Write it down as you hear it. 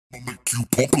I'll make you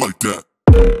pump like that.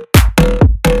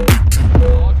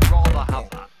 I'd rather have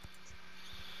that.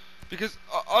 Because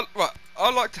I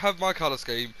like to have my colour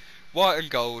scheme white and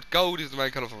gold. Gold is the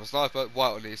main colour for my sniper,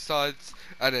 white on the sides,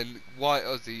 and then white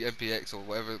as the MPX or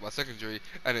whatever, my secondary,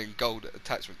 and then gold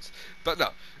attachments. But no,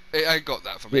 it ain't got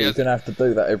that for me. Yeah, you're going to have to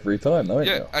do that every time, though, ain't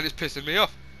you? Yeah, and it's pissing me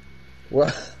off.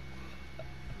 What?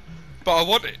 But I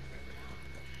want it.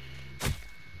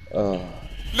 Oh.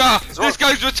 Nah, this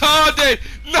game's retarded!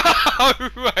 No!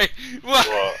 Wait, what?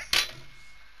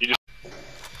 You just...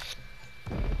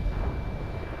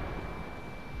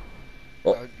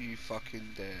 Oh. Don't you fucking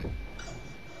dare.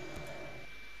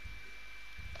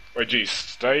 Wait, geez,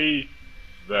 stay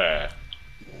there.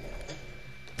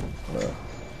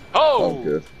 Oh,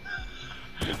 good.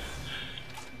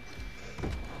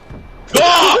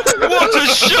 Oh! What a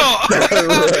shot!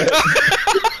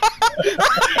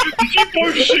 Did you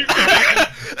both shoot me?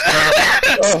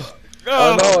 Oh, I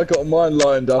know I got mine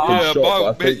lined up and shot, but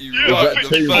I think right that in the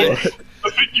teamwork. face. I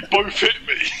think you both hit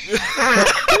me.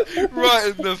 Right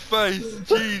in the face,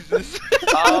 Jesus.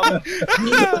 I'll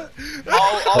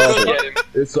go get him.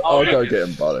 I'll go get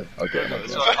him, buddy. I'll get him.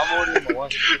 Sorry, I'm already in the way.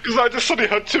 Because I just suddenly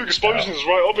had two explosions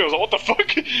right on me. I was like, what the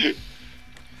fuck?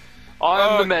 I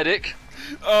am the medic.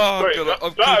 Oh, Wait, God,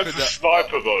 I'm that clipping is a that.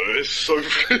 sniper though. It's so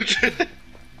good.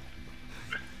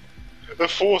 The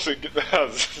forcing it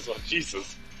has. It's like,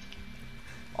 Jesus.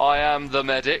 I am the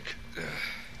medic.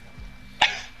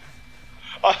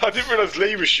 I didn't realise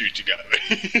Lee was shooting at me.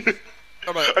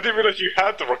 I didn't realise you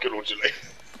had the rocket launcher, Lee.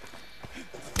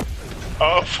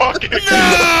 Oh, fuck it!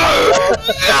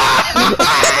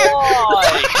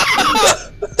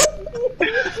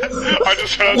 I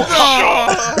just heard the shot.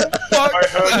 I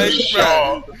heard the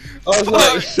shot. I was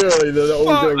like, surely they're all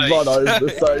going to run over the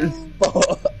same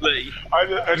spot. Lee, I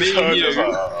just heard this.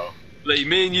 Lee,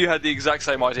 me and you had the exact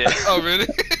same idea. Oh, really?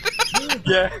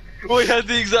 Yeah, we had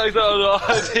the exact same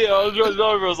idea. I was running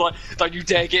over, I was like, don't you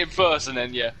dare get him first, and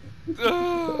then, yeah.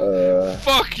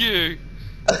 Fuck you!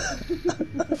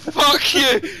 Fuck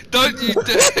you! Don't you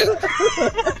dare!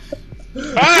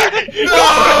 Hey! No!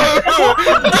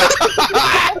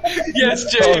 Yes, Oh,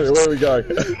 James! where we go?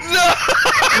 No!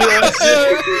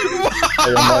 Hang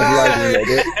on, mine's lagging a little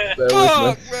bit. Bear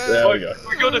Fuck, with me. man. There we go.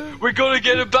 We gotta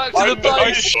get him back to the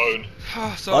base!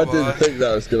 So I didn't think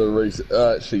that was going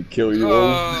to actually kill you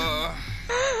all.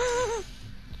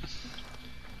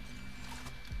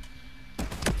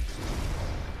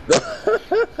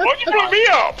 Why'd you bring me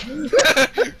up?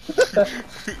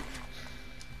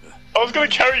 I was gonna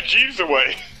carry Jeeves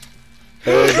away.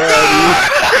 Puppy,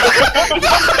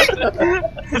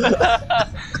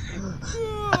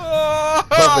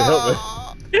 help me.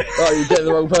 Oh, you're getting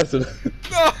the wrong person.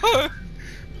 No!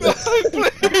 No,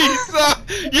 please!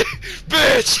 You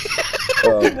bitch!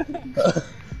 Oh.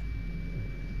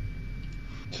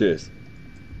 Cheers.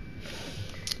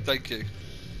 Thank you.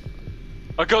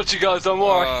 I got you guys, don't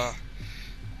worry.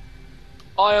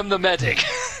 I am the medic.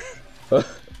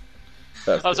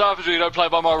 That's obviously you don't play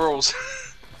by my rules.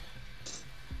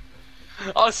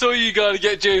 I saw you going to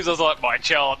get James, I was like, my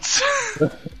chance.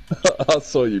 I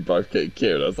saw you both getting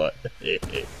killed, I was like,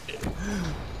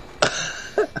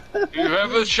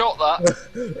 Whoever shot that,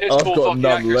 it's I've full got fucking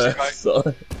none accuracy, left, mate. so...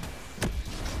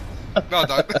 No, I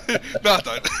don't. No, I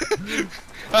don't.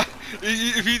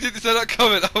 If you didn't say that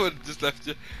comment, I would have just left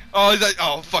you. Oh, he's like,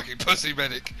 oh, fucking pussy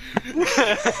medic. You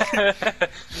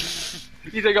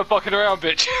think I'm fucking around,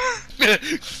 bitch?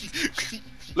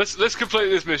 Let's complete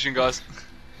this mission, guys.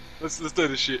 Let's do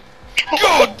this shit.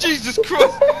 God, Jesus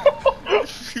Christ!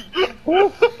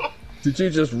 Did you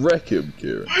just wreck him,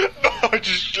 Kieran? I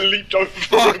just leaped over.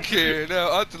 Fuck you!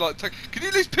 No, I had to like take. Can you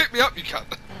at least pick me up, you cunt?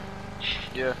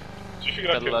 Yeah. Do you think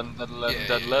I can?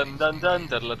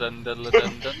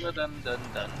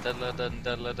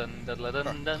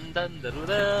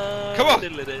 Come on!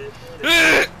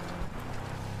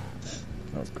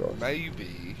 Oh god.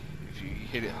 Maybe if you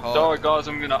hit it hard. Alright, guys,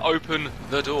 I'm gonna open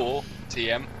the door.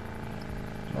 TM.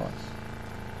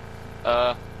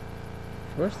 Nice.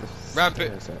 Where's the Ramp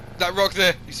it. That rock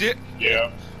there. You see it?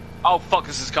 Yeah. Oh fuck,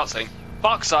 this is cutscene.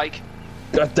 Fuck's sake.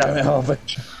 God damn it, Harvey.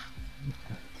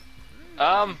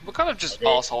 We're kind of just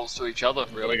assholes to each other,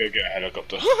 I'm really. gonna go get a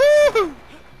helicopter. Woohoo!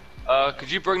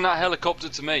 Could you bring that helicopter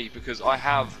to me because I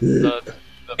have the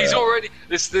he's already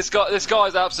this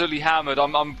guy's absolutely hammered.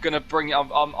 I'm gonna bring it.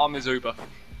 I'm his Uber.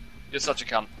 You're such a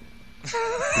cunt.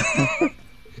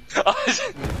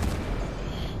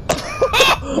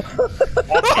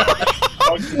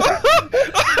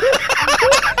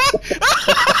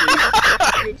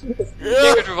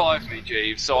 You could revive me,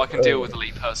 Jeeves, so I can deal with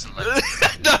Lee personally.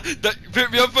 No,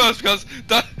 pick me up first, because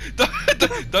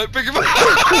Don't pick him up!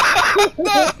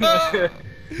 No!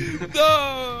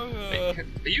 No!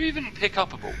 Are you even pick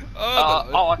upable?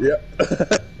 Oh, no. Yeah.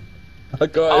 I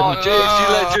got him. Oh, cheers, you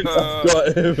legend. Got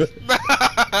him.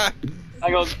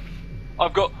 Hang on.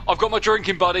 I've got my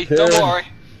drinking buddy. Yeah. Don't worry.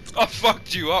 I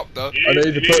fucked you up though. I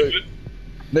need to put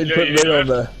Lee on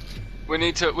there. We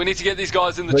need to get these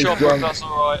guys in the Lee's chopper. drunk. If that's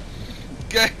all right.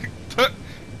 Get put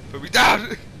me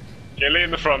down. Get Lee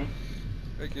in the front.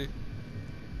 Thank you.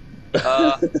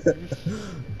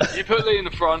 You put Lee in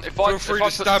the front. If I Feel free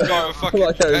put to stab me go- with a I fucking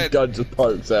like how his pen. gun just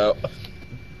pokes out.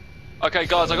 Okay,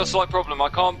 guys, I got a slight problem. I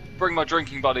can't bring my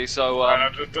drinking buddy, so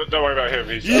Don't worry about him.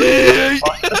 He's.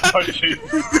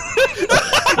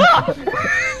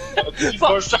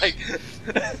 fuck's sake.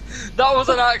 That was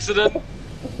an accident.